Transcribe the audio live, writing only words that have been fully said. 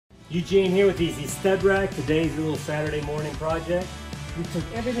Eugene here with EZStudRack. Today's a little Saturday morning project. We took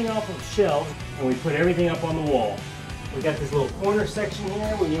everything off of shelves and we put everything up on the wall. We got this little corner section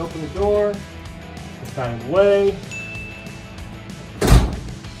here. When you open the door, it's kind of in the way.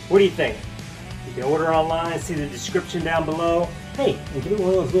 What do you think? You can order online, see the description down below. Hey, and get one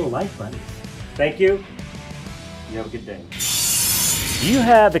of those little like buttons. Thank you. You have a good day. Do you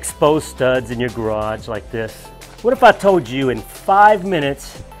have exposed studs in your garage like this? What if I told you in 5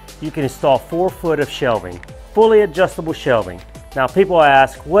 minutes you can install 4 foot of shelving, fully adjustable shelving? Now people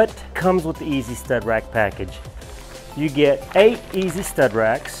ask, what comes with the EZStudRack package? You get 8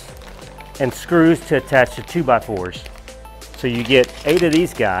 EZStudRacks and screws to attach to 2x4s. So you get 8 of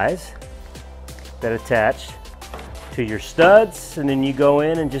these guys that attach to your studs, and then you go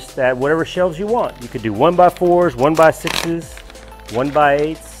in and just add whatever shelves you want. You could do 1x4s, 1x6s,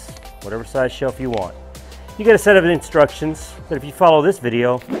 1x8s, whatever size shelf you want. You get a set of instructions, but if you follow this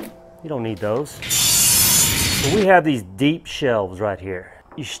video, you don't need those. So we have these deep shelves right here.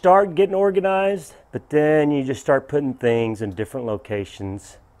 You start getting organized, but then you just start putting things in different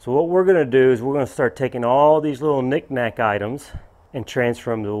locations. So what we're gonna do is we're gonna start taking all these little knick-knack items and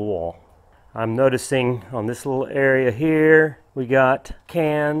transfer them to the wall. I'm noticing on this little area here, we got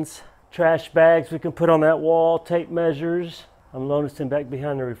cans, trash bags we can put on that wall, tape measures. I'm noticing back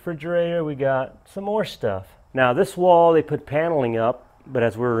behind the refrigerator, we got some more stuff. Now this wall, they put paneling up, but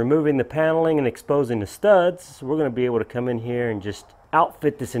as we're removing the paneling and exposing the studs, we're gonna be able to come in here and just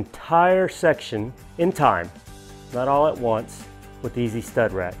outfit this entire section in time, not all at once, with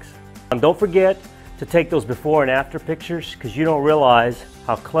EZStudRacks. Don't forget to take those before and after pictures, because you don't realize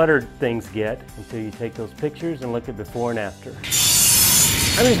how cluttered things get until you take those pictures and look at before and after.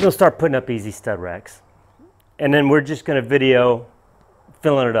 I'm just gonna start putting up EZStudRacks. And then we're just gonna video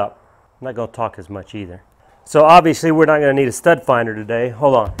filling it up. I'm not gonna talk as much either. So obviously we're not gonna need a stud finder today.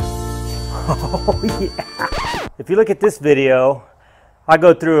 Hold on. Oh yeah. If you look at this video, I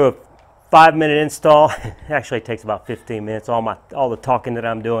go through a 5-minute install. Actually it takes about 15 minutes, all the talking that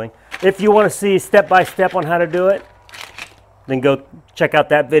I'm doing. If you wanna see step-by-step on how to do it, then go check out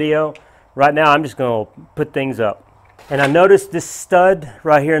that video. Right now I'm just gonna put things up. And I noticed this stud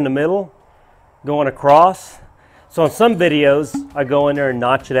right here in the middle going across. So in some videos, I go in there and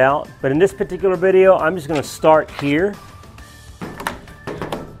notch it out. But in this particular video, I'm just gonna start here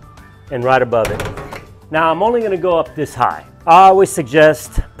and right above it. Now I'm only gonna go up this high. I always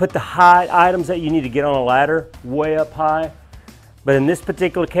suggest put the high items that you need to get on a ladder way up high. But in this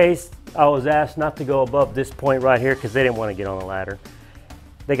particular case, I was asked not to go above this point right here because they didn't want to get on a ladder.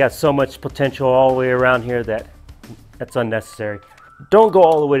 They got so much potential all the way around here that that's unnecessary. Don't go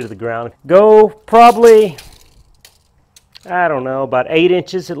all the way to the ground. Go probably, I don't know, about 8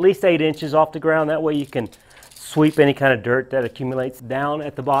 inches, at least 8 inches off the ground. That way you can sweep any kind of dirt that accumulates down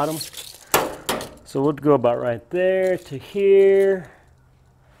at the bottom. So we'll go about right there to here.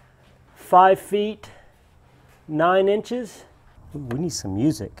 5 feet, 9 inches. Ooh, we need some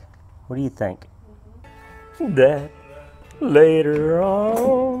music. What do you think? That later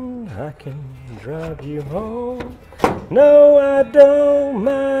on I can drive you home. No, I don't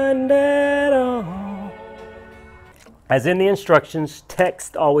mind at all. As in the instructions,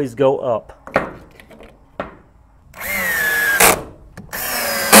 text always go up.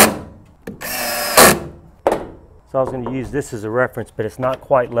 So I was going to use this as a reference, but it's not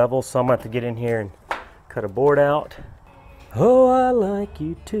quite level, so I'm going to have to get in here and cut a board out. Oh, I like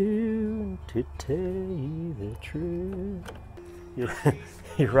you to tell you the truth.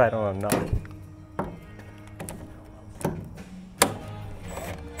 You're right on a knot.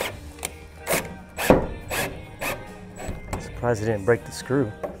 Surprised it didn't break the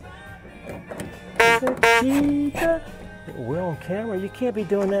screw. We're on camera. You can't be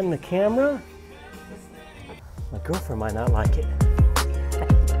doing that in the camera. My girlfriend might not like it.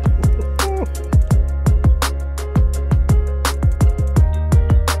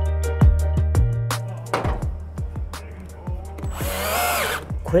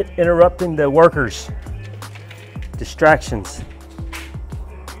 Quit interrupting the workers. Distractions.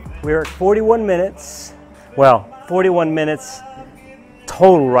 We're at 41 minutes. Well, 41 minutes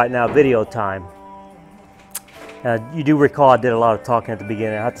total right now, video time. You do recall I did a lot of talking at the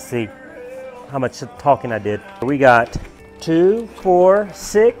beginning. I have to see how much talking I did. We got 2, 4,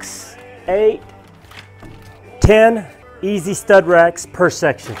 6, 8, 10 EZStudRacks per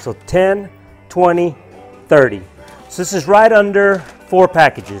section. So 10, 20, 30. So this is right under 4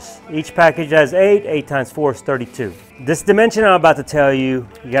 packages. Each package has 8. 8 times 4 is 32. This dimension I'm about to tell you,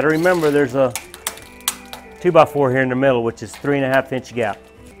 you got to remember there's a 2x4 here in the middle, which is 3.5 inch gap.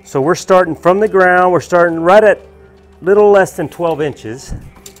 So we're starting from the ground. We're starting right at little less than 12 inches.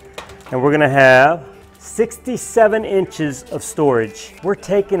 And we're gonna have 67 inches of storage. We're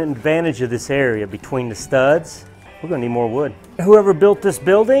taking advantage of this area between the studs. We're gonna need more wood. Whoever built this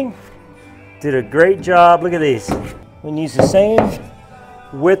building did a great job. Look at these. We can use the same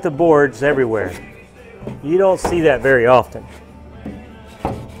width of boards everywhere. You don't see that very often.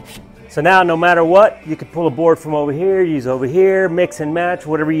 So now no matter what, you can pull a board from over here, use over here, mix and match,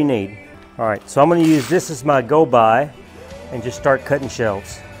 whatever you need. All right, so I'm gonna use this as my go-by and just start cutting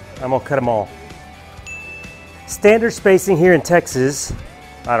shelves. I'm gonna cut them all. Standard spacing here in Texas,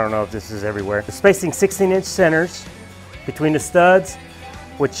 I don't know if this is everywhere. The spacing 16-inch centers between the studs,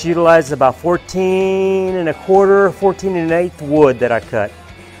 which utilizes about 14 1/4, 14 1/8 wood that I cut.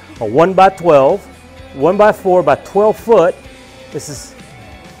 A 1x12, 1x4 by 12 foot. This is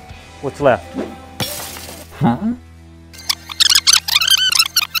what's left.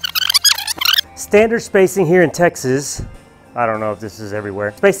 Standard spacing here in Texas, I don't know if this is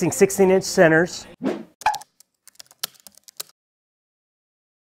everywhere. Spacing 16-inch centers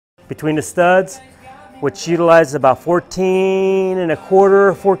between the studs, which utilizes about 14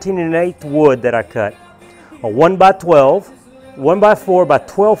 1/4, 14 1/8 wood that I cut. A 1x12, 1x4 by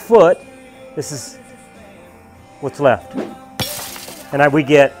 12 foot. This is what's left. And we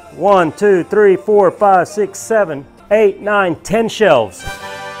get 1, 2, 3, 4, 5, 6, 7, 8, 9, 10 shelves.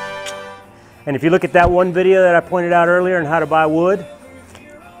 And if you look at that one video that I pointed out earlier on how to buy wood,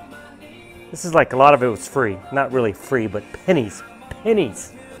 this is like a lot of it was free. Not really free, but pennies,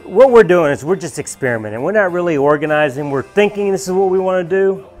 pennies. What we're doing is we're just experimenting. We're not really organizing. We're thinking this is what we want to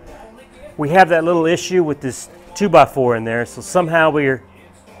do. We have that little issue with this 2x4 in there, so somehow we're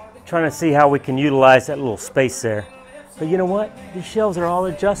trying to see how we can utilize that little space there. But you know what? These shelves are all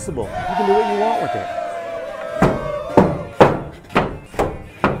adjustable. You can do what you want with it.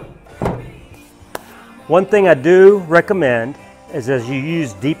 One thing I do recommend is as you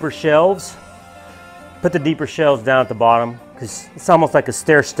use deeper shelves, put the deeper shelves down at the bottom because it's almost like a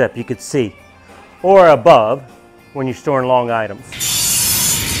stair step you could see, or above when you're storing long items.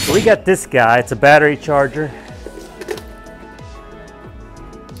 So we got this guy, it's a battery charger,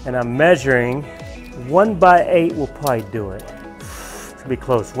 and I'm measuring 1x8 will probably do it. It's gonna be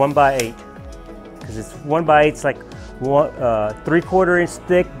close, 1x8, because it's 1x8, it's like 3/4 inch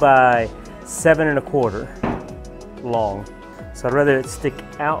thick by 7 1/4 long. So I'd rather it stick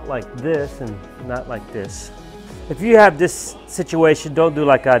out like this and not like this. If you have this situation, don't do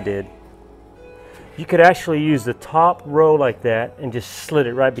like I did. You could actually use the top row like that and just slit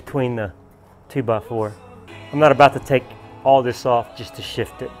it right between the 2x4. I'm not about to take all this off just to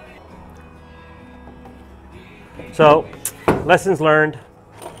shift it. So, lessons learned.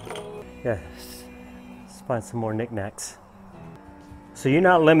 Yeah, let's find some more knickknacks. So you're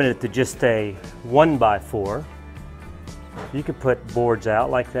not limited to just a 1x4. You could put boards out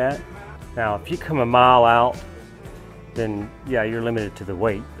like that. Now, if you come a mile out, then yeah, you're limited to the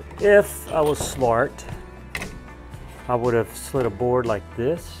weight. If I was smart, I would have slid a board like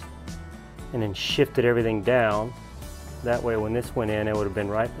this and then shifted everything down. That way, when this went in, it would have been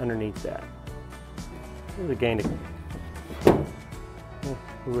right underneath that. We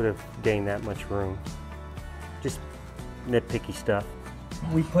would have gained that much room. Just nitpicky stuff.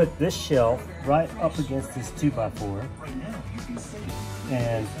 We put this shelf right up against this 2x4,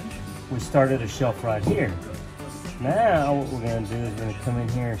 and we started a shelf right here. Now what we're going to do is we're going to come in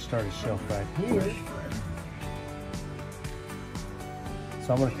here and start a shelf right here.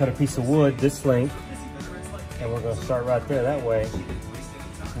 So I'm going to cut a piece of wood this length, and we're going to start right there. That way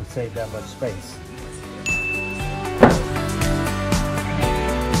we save that much space.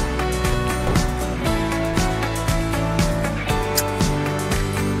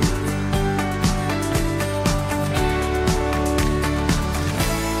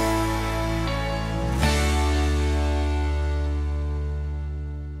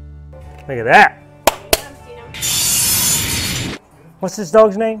 Look at that. What's this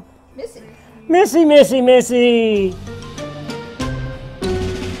dog's name? Missy. Missy, Missy, Missy.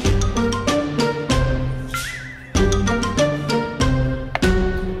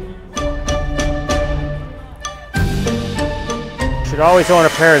 Should always own a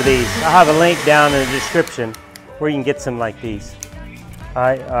pair of these. I'll have a link down in the description where you can get some like these.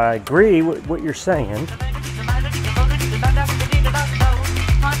 I agree with what you're saying.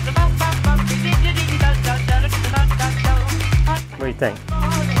 What do you think?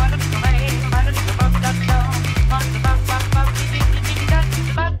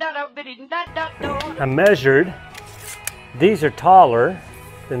 I measured. These are taller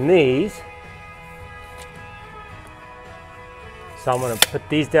than these. So I'm going to put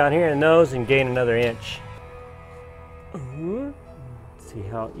these down here in those and gain another inch. See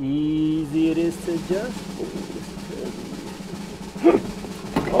how easy it is to adjust?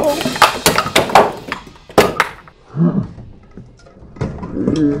 Oh.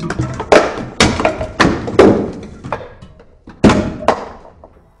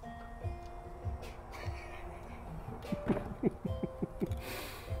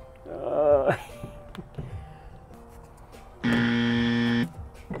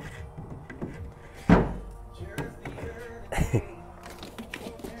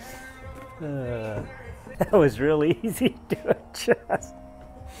 That was really easy to adjust.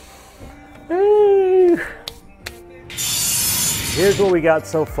 Here's what we got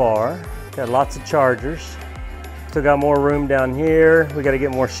so far. Got lots of chargers. Still got more room down here. We got to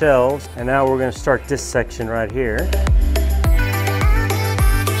get more shelves. And now we're going to start this section right here.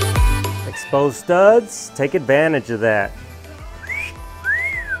 Exposed studs, take advantage of that.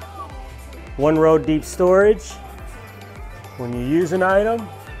 One row deep storage. When you use an item,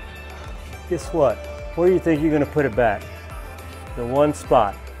 guess what? Where do you think you're going to put it back? The one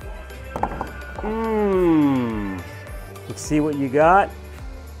spot. You see what you got?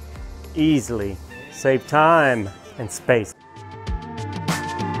 Easily. Save time and space.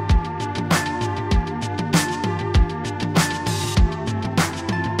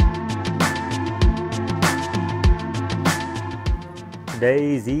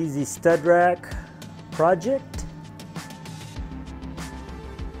 Today's EZStudRack project.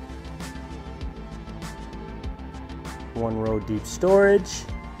 One row deep storage.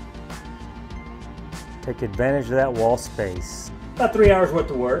 Take advantage of that wall space. About 3 hours worth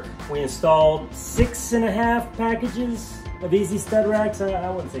of work. We installed 6.5 packages of EZStudRacks. I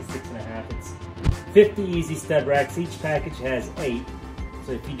wouldn't say 6.5, it's 50 EZStudRacks. Each package has 8.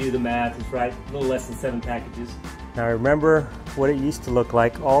 So if you do the math, it's right, a little less than 7 packages. Now remember what it used to look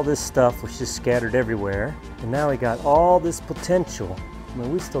like. All this stuff was just scattered everywhere. And now we got all this potential. I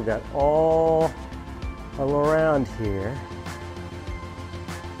mean, we still got all around here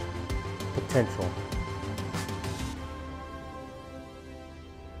potential.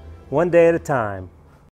 One day at a time.